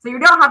leads. So you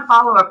don't have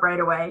follow-up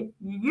right away.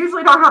 You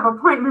usually don't have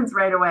appointments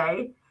right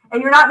away,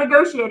 and you're not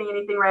negotiating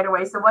anything right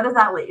away. So what does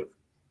that leave?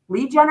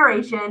 Lead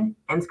generation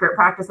and script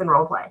practice and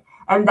role play.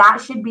 And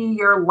that should be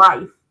your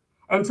life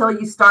until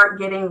you start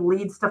getting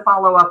leads to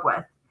follow up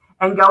with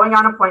and going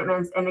on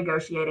appointments and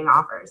negotiating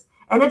offers.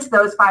 And it's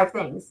those 5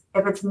 things.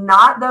 If it's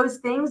not those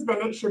things,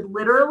 then it should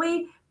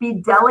literally be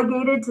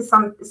delegated to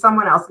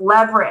someone else.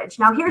 Leverage.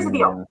 Now, here's the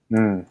deal.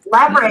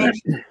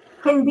 Leverage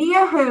can be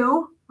a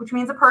who, which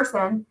means a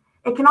person.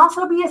 It can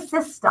also be a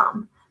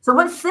system. So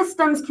what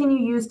systems can you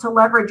use to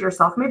leverage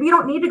yourself? Maybe you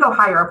don't need to go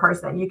hire a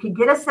person. You could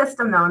get a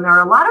system though, and there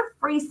are a lot of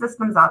free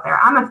systems out there.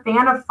 I'm a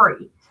fan of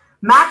free.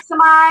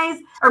 Maximize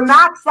or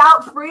max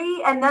out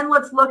free, and then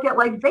let's look at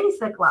like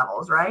basic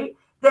levels, right?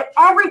 That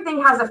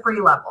everything has a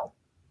free level.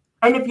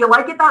 And if you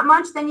like it that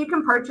much, then you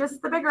can purchase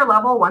the bigger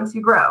level once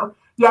you grow.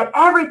 Yet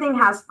everything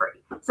has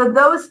free. So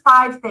those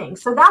 5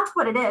 things. So that's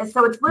what it is.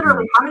 So it's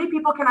literally how many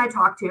people can I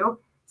talk to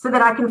so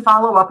that I can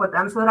follow up with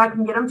them, so that I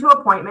can get them to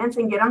appointments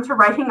and get them to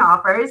writing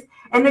offers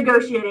and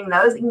negotiating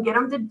those and get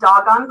them to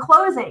doggone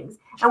closings.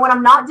 And when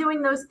I'm not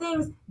doing those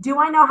things, do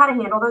I know how to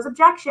handle those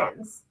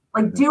objections?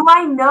 Like, do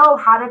I know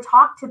how to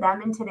talk to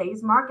them in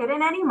today's market,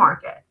 in any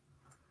market?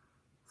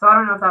 So I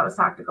don't know if that was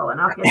tactical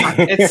enough.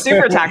 It's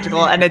super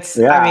tactical. And it's,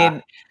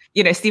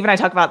 Steve and I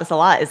talk about this a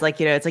lot, is like,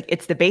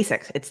 it's the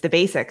basics. It's the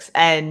basics.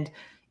 And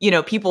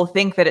people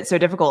think that it's so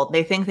difficult.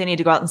 They think they need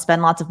to go out and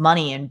spend lots of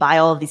money and buy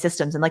all of these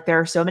systems. And like, there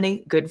are so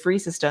many good free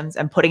systems,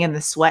 and putting in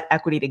the sweat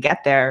equity to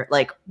get there,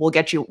 like, will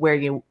get you where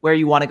you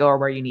want to go or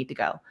where you need to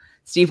go.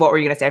 Steve, what were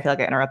you going to say? I feel like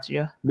I interrupted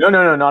you. No,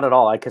 not at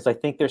all. Because I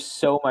think there's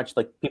so much,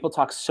 like, people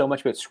talk so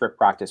much about script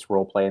practice,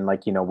 role play, and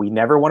like, we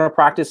never want to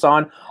practice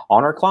on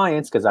our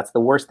clients because that's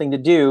the worst thing to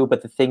do.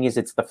 But the thing is,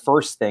 it's the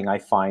first thing I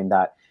find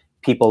that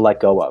people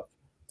let go of,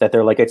 that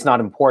they're like, it's not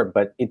important,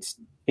 but it's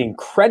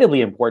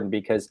incredibly important,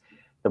 because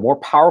the more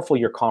powerful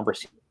your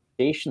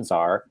conversations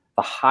are,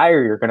 the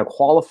higher you're going to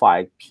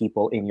qualify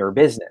people in your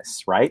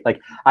business, right?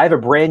 Like, I have a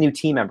brand new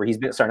team member. He's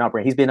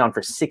been on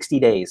for 60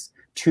 days,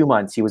 2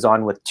 months. He was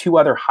on with 2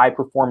 other high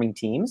performing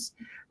teams.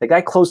 The guy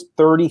closed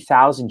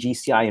 30,000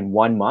 GCI in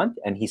 1 month.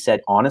 And he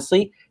said,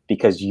 honestly,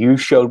 because you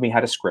showed me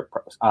how to script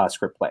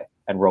play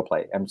and role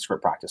play and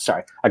script practice.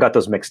 Sorry, I got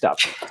those mixed up.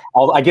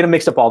 I get them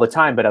mixed up all the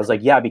time, but I was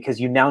like, yeah, because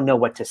you now know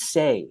what to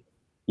say.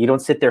 You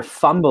don't sit there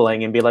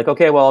fumbling and be like,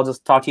 okay, well, I'll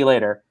just talk to you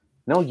later.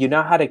 No, you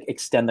know how to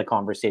extend the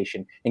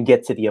conversation and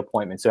get to the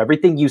appointment. So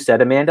everything you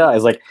said, Amanda, I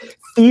was like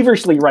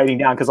feverishly writing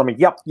down, because I'm like,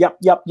 yep.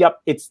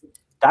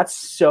 That's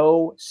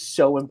so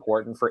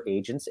important for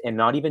agents, and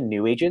not even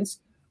new agents,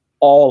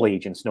 all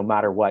agents, no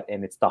matter what.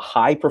 And it's the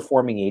high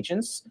performing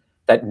agents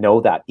that know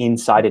that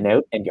inside and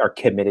out and are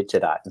committed to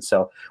that. And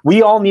so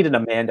we all need an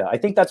Amanda. I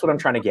think that's what I'm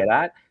trying to get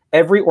at.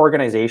 Every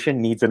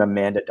organization needs an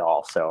Amanda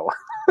doll. So.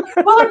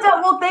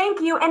 Well, thank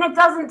you. And it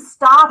doesn't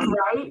stop,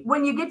 right?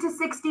 When you get to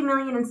 60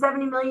 million and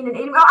 70 million and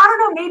 80 million, I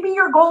don't know, maybe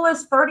your goal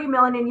is 30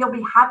 million and you'll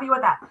be happy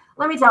with that.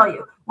 Let me tell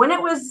you, when it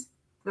was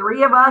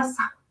 3 of us,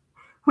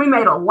 we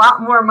made a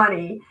lot more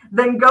money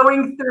than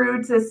going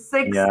through to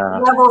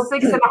level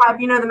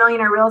 6.5, the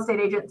Millionaire Real Estate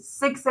Agent,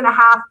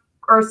 6.5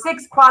 or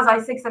 6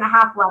 quasi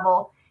 6.5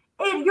 level.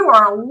 You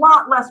are a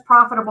lot less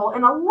profitable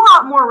and a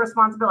lot more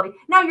responsibility.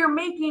 Now you're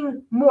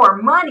making more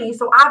money,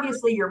 so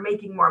obviously you're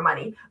making more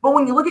money. But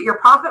when you look at your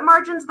profit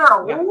margins, they're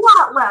a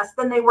lot less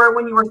than they were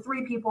when you were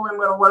 3 people in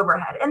little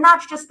overhead. And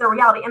that's just the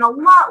reality, and a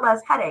lot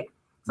less headache.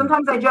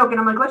 Sometimes I joke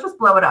and I'm like, let's just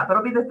blow it up.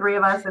 It'll be the 3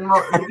 of us, and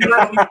we'll, and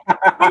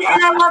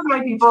I love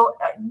my people.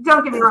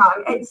 Don't get me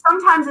wrong.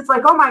 Sometimes it's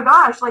like, oh my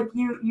gosh, like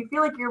you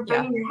feel like you're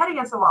banging your head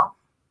against the wall.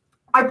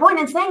 My point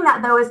in saying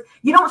that, though, is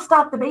you don't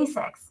stop the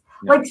basics.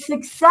 Like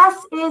success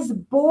is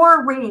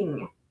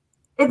boring.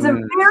 It's a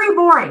very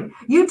boring.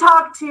 You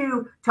talk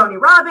to Tony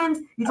Robbins,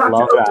 you talk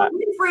to Oprah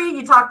Winfrey,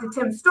 you talk to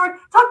Tim Stewart,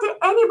 talk to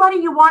anybody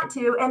you want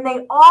to, and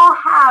they all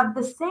have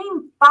the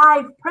same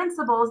 5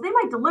 principles. They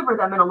might deliver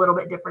them in a little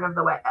bit different of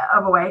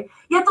a way,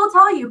 yet they'll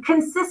tell you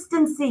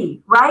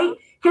consistency, right?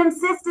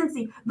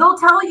 Consistency. They'll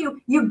tell you,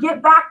 you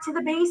get back to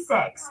the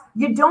basics.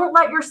 You don't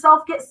let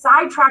yourself get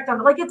sidetracked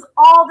on it. Like it's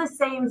all the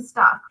same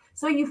stuff.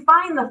 So you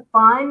find the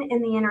fun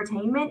and the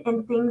entertainment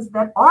in things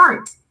that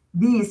aren't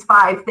these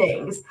 5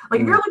 things.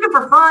 Like if you're looking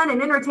for fun and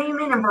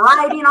entertainment and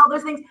variety and all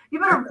those things, you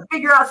better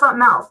figure out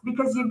something else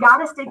because you got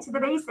to stick to the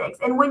basics.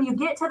 And when you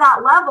get to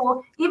that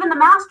level, even the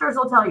masters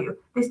will tell you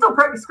they still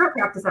script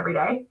practice every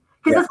day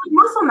because it's like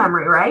muscle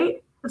memory,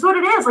 right? That's what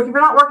it is. Like if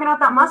you're not working out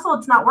that muscle,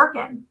 it's not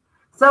working.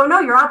 So no,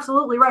 you're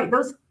absolutely right.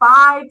 Those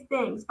 5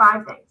 things.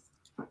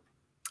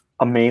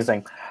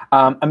 Amazing.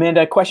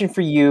 Amanda, a question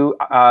for you.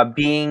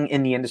 Being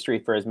in the industry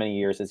for as many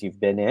years as you've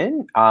been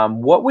in,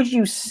 what would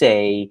you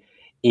say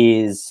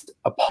is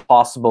a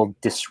possible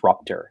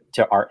disruptor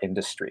to our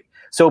industry?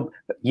 So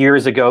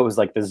years ago, it was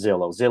like the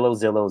Zillow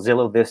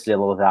this,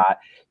 Zillow that.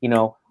 You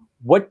know,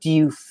 what do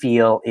you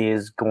feel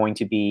is going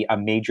to be a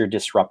major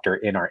disruptor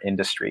in our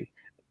industry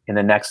in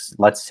the next,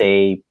 let's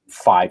say,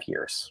 5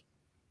 years?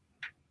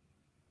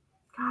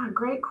 God,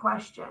 great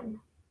question.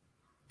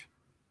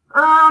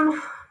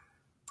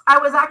 I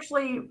was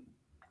actually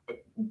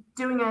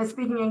doing a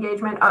speaking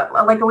engagement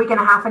like a week and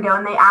a half ago,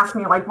 and they asked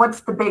me like, what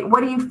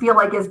do you feel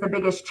like is the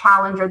biggest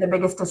challenge or the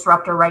biggest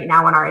disruptor right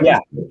now in our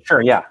industry? Yeah,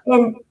 sure, yeah.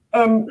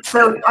 And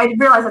so I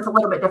realize it's a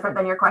little bit different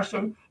than your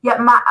question. Yet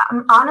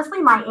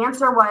honestly, my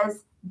answer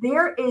was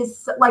there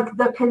is like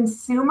the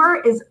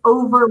consumer is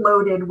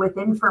overloaded with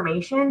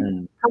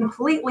information,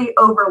 completely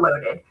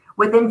overloaded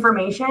with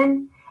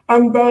information,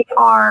 and they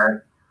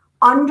are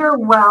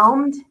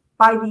underwhelmed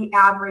by the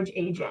average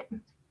agent.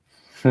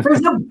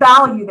 There's no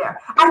value there.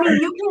 I mean,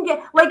 you can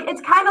get like,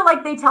 it's kind of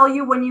like they tell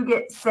you when you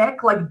get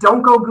sick, like,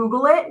 don't go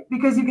Google it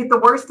because you get the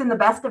worst and the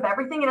best of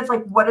everything. And it's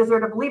like, what is there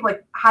to believe?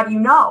 Like, how do you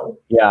know?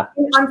 Yeah.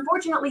 And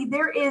unfortunately,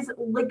 there is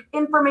like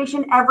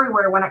information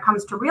everywhere when it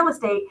comes to real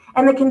estate.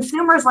 And the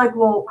consumer's like,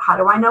 well, how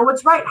do I know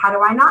what's right? How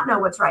do I not know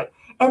what's right?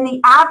 And the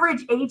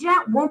average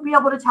agent won't be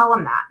able to tell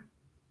them that.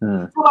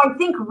 So I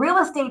think real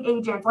estate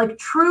agents, like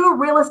true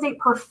real estate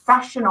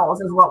professionals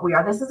is what we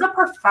are. This is a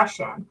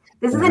profession.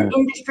 This is an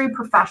industry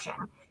profession.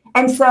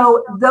 And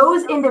so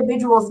those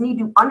individuals need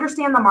to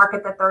understand the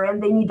market that they're in.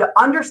 They need to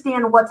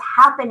understand what's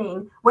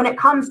happening when it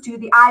comes to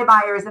the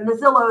iBuyers and the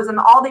Zillows and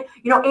all the,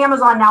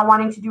 Amazon now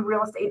wanting to do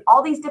real estate,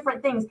 all these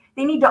different things.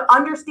 They need to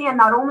understand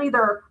not only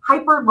their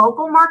hyper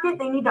local market,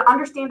 they need to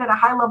understand at a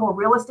high level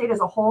real estate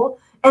as a whole.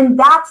 And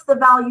that's the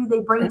value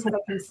they bring to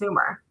the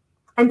consumer.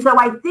 And so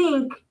I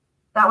think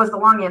that was the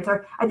long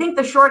answer. I think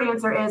the short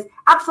answer is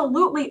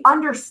absolutely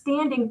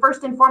understanding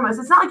first and foremost.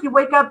 It's not like you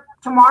wake up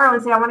tomorrow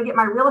and say, I want to get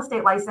my real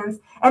estate license,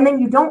 and then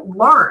you don't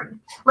learn.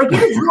 Like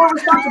it is your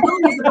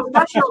responsibility as a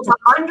professional to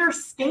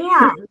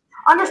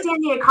understand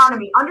the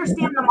economy,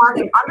 understand the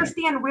market,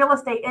 understand real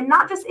estate, and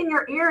not just in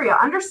your area,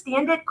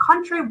 understand it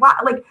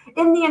countrywide, like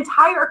in the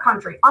entire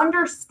country,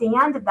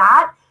 understand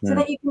that so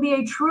that you can be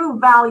a true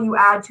value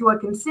add to a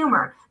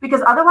consumer.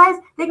 Because otherwise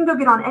they can go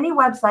get on any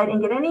website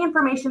and get any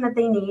information that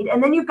they need.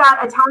 And then you've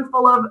got a town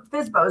full of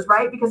FISBOs,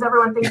 right? Because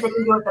everyone thinks they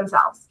can do it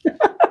themselves. So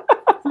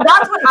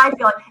that's what I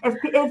feel like.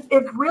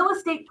 If real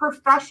estate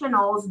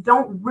professionals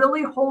don't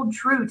really hold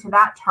true to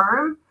that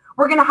term,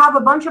 we're going to have a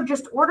bunch of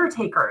just order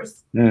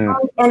takers.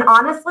 And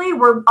honestly,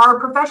 our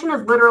profession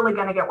is literally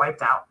going to get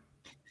wiped out.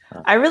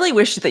 I really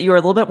wish that you were a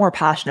little bit more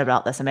passionate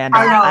about this, Amanda.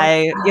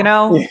 I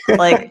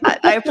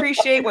I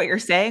appreciate what you're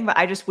saying, but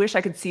I just wish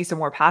I could see some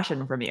more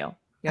passion from you.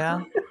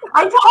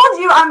 I told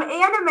you I'm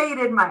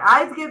animated. My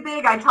eyes get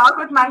big. I talk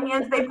with my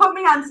hands. They put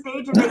me on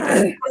stage and they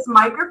give me this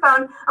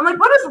microphone. I'm like,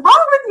 what is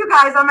wrong with you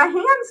guys? I'm a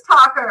hands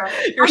talker.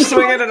 You're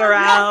swinging it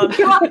around. I'm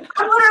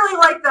literally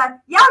like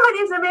that. Yeah, my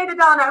name's Amanda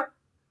Dono.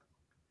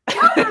 And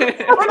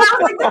I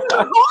was like, this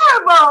is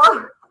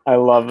horrible. I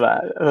love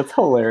that. That's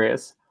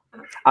hilarious.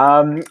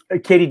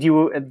 Katie,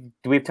 do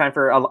we have time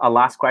for a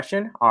last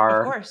question?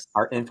 Of course.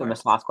 Our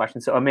infamous last question.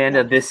 So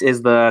Amanda, this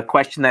is the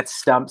question that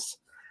stumps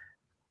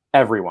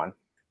everyone.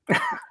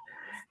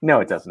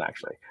 No, it doesn't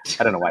actually.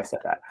 I don't know why I said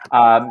that.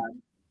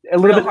 A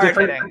little bit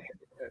different.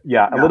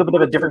 Yeah, a little bit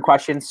of a different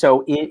question.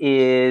 So it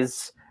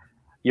is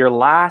your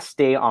last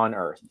day on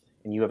Earth,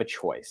 and you have a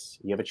choice.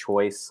 You have a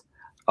choice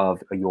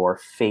of your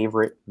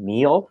favorite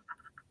meal,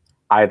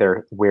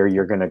 either where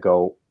you're going to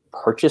go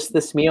purchase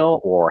this meal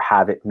or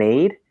have it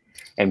made.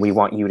 And we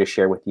want you to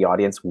share with the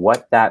audience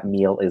what that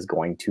meal is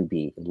going to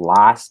be.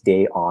 Last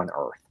day on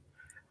Earth.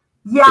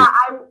 Yeah,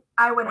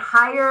 I would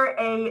hire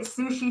a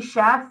sushi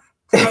chef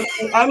to make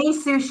me any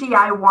sushi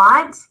I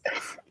want,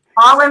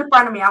 all in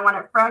front of me. I want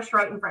it fresh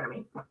right in front of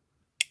me.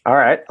 All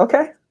right.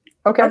 Okay.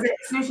 That's it.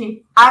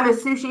 Sushi. I'm a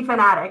sushi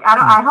fanatic.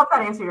 I hope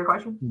that answered your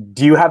question.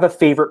 Do you have a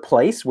favorite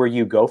place where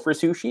you go for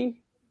sushi?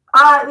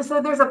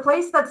 So there's a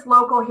place that's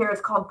local here.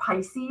 It's called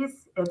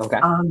Pisces. It's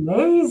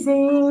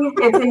amazing.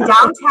 It's in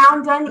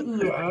downtown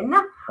Dunedin,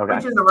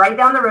 which is right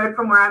down the road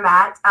from where I'm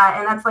at,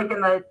 and that's like in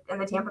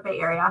the Tampa Bay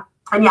area.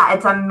 And yeah,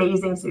 it's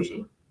amazing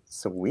sushi.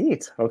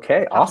 Sweet.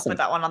 Okay, awesome. I'll put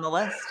that one on the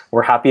list.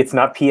 We're happy it's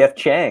not P.F.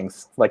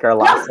 Chang's like our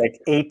last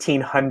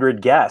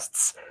 1,800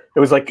 guests. It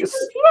was like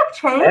P.F.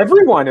 Chang's?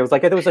 Everyone. It was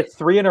like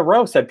 3 in a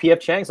row said P.F.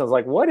 Chang's. I was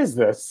like, what is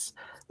this?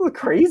 What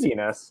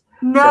craziness.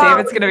 No,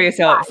 David's gonna be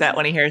so upset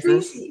when he hears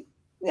this.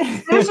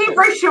 Sushi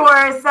for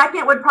sure.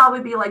 Second would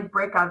probably be like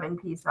brick oven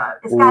pizza.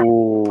 It's got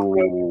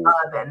brick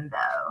oven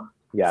though.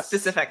 Yes.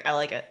 Specific. I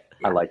like it.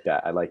 Yeah.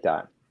 I like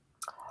that.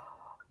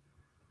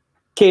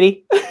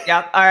 Katie.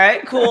 Yep. All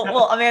right, cool.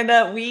 Well,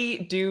 Amanda,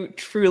 we do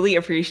truly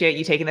appreciate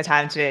you taking the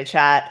time today to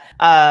chat.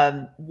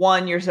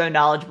 One, you're so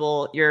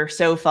knowledgeable. You're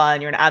so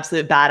fun. You're an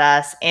absolute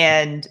badass.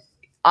 And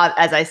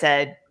as I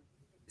said,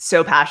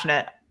 so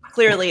passionate,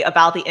 clearly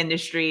about the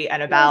industry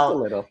and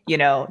about,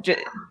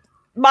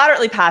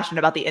 moderately passionate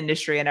about the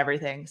industry and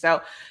everything.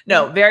 So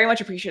no, very much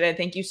appreciated.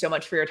 Thank you so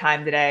much for your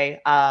time today.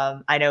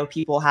 I know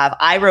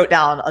I wrote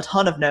down a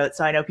ton of notes,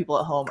 so I know people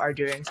at home are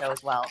doing so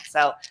as well.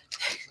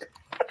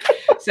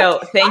 So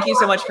thank you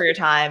so much for your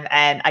time,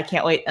 and I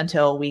can't wait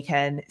until we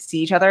can see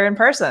each other in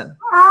person.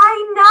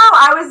 I know.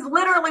 I was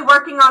literally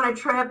working on a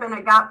trip and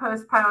it got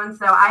postponed,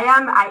 so I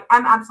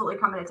am absolutely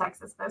coming to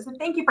Texas though. So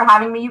thank you for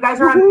having me. You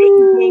guys are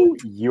amazing.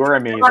 You're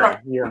amazing.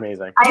 You're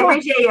amazing. I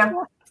appreciate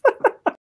you.